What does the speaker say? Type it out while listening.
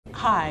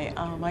Hi,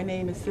 my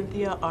name is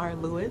Cynthia R.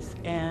 Lewis,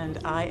 and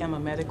I am a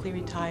medically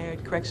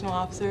retired correctional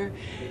officer,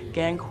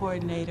 gang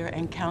coordinator,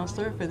 and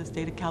counselor for the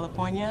state of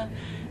California.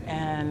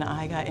 And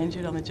I got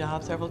injured on the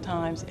job several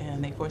times,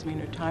 and they forced me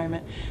into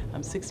retirement.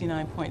 I'm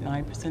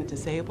 69.9%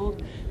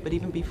 disabled, but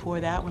even before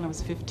that, when I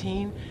was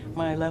 15,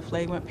 my left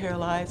leg went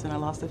paralyzed, and I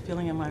lost the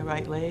feeling in my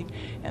right leg,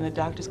 and the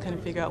doctors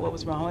couldn't figure out what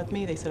was wrong with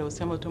me. They said it was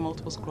similar to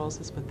multiple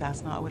sclerosis, but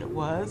that's not what it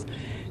was.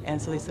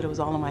 And so they said it was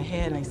all in my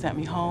head, and they sent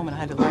me home, and I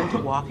had to learn to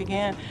walk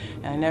again,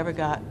 and I never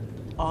got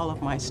all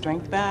of my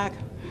strength back.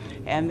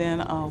 And then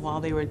while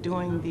they were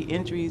doing the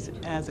injuries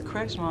as a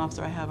correctional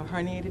officer, I have a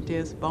herniated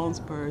disc, bone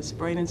spurs,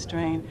 sprain and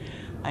strain.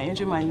 I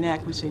injured my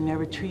neck, which they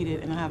never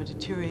treated, and I have a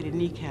deteriorated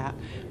kneecap,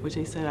 which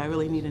they said I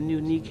really need a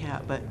new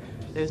kneecap, but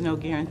there's no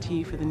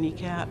guarantee for the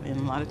kneecap, and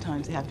a lot of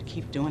times they have to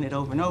keep doing it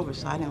over and over,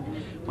 so I don't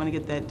want to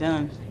get that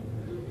done.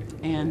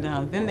 And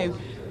then they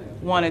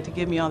wanted to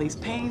give me all these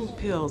pain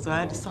pills that I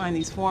had to sign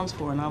these forms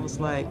for, and I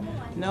was like,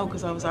 no,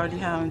 because I was already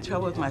having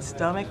trouble with my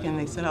stomach, and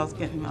they said I was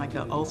getting like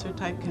an ulcer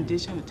type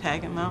condition, a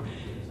tag amount,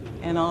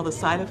 and all the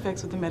side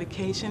effects with the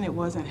medication, it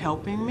wasn't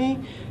helping me.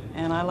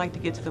 And I like to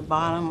get to the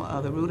bottom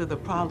of the root of the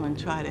problem and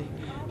try to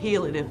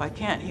heal it. If I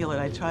can't heal it,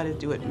 I try to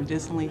do it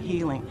medicinally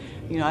healing.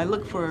 You know, I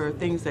look for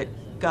things that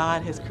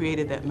God has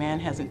created that man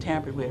hasn't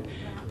tampered with,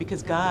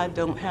 because God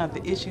don't have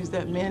the issues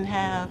that men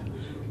have.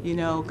 You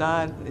know,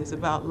 God is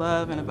about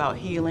love and about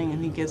healing,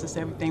 and He gives us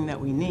everything that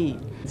we need.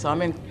 So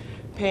I'm in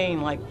pain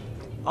like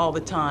all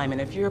the time,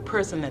 and if you're a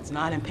person that's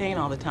not in pain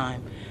all the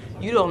time,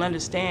 you don't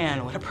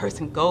understand what a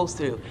person goes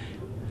through.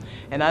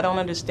 And I don't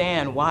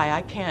understand why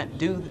I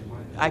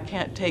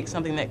can't take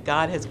something that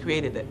God has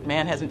created that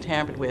man hasn't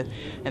tampered with,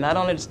 and I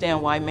don't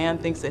understand why man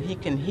thinks that he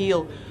can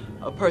heal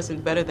a person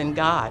better than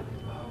God.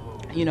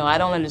 You know, I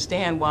don't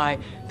understand why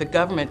the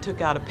government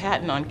took out a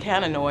patent on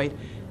cannabinoid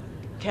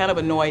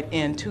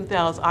in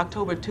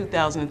October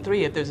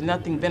 2003. If there's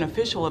nothing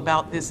beneficial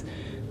about this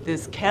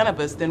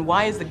cannabis, then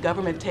why is the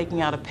government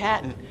taking out a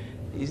patent?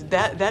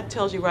 That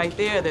tells you right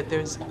there that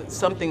there's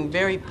something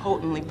very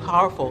potently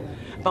powerful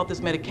about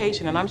this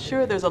medication, and I'm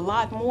sure there's a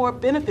lot more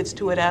benefits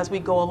to it. As we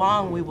go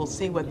along, we will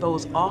see what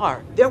those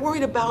are. They're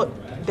worried about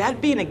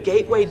that being a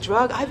gateway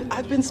drug.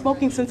 I've been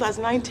smoking since I was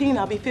 19.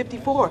 I'll be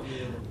 54.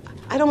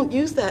 I don't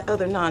use that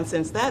other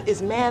nonsense. That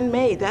is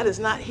man-made. That is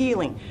not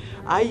healing.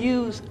 I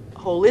use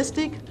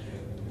holistic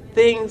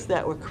things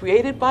that were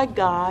created by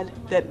God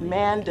that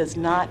man does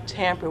not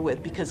tamper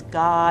with, because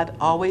God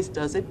always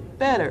does it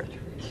better.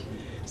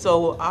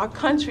 So our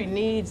country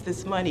needs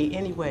this money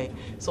anyway.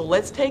 So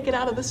let's take it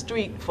out of the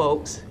street,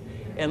 folks,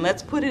 and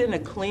let's put it in a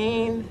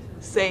clean,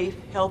 safe,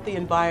 healthy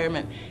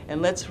environment,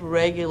 and let's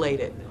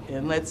regulate it,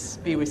 and let's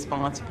be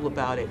responsible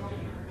about it.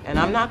 And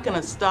I'm not going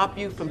to stop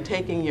you from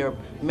taking your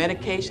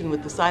medication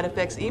with the side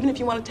effects, even if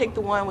you want to take the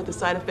one with the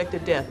side effect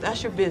of death.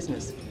 That's your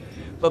business.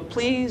 But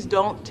please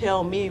don't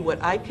tell me what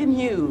I can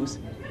use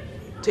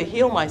to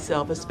heal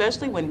myself,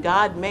 especially when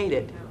God made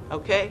it,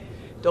 okay?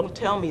 Don't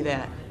tell me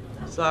that.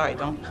 Sorry,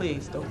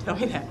 please don't tell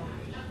me that.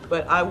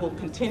 But I will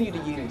continue to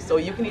use. So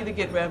you can either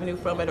get revenue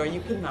from it or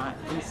you cannot,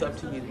 and it's up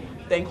to you.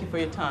 Thank you for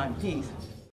your time. Peace.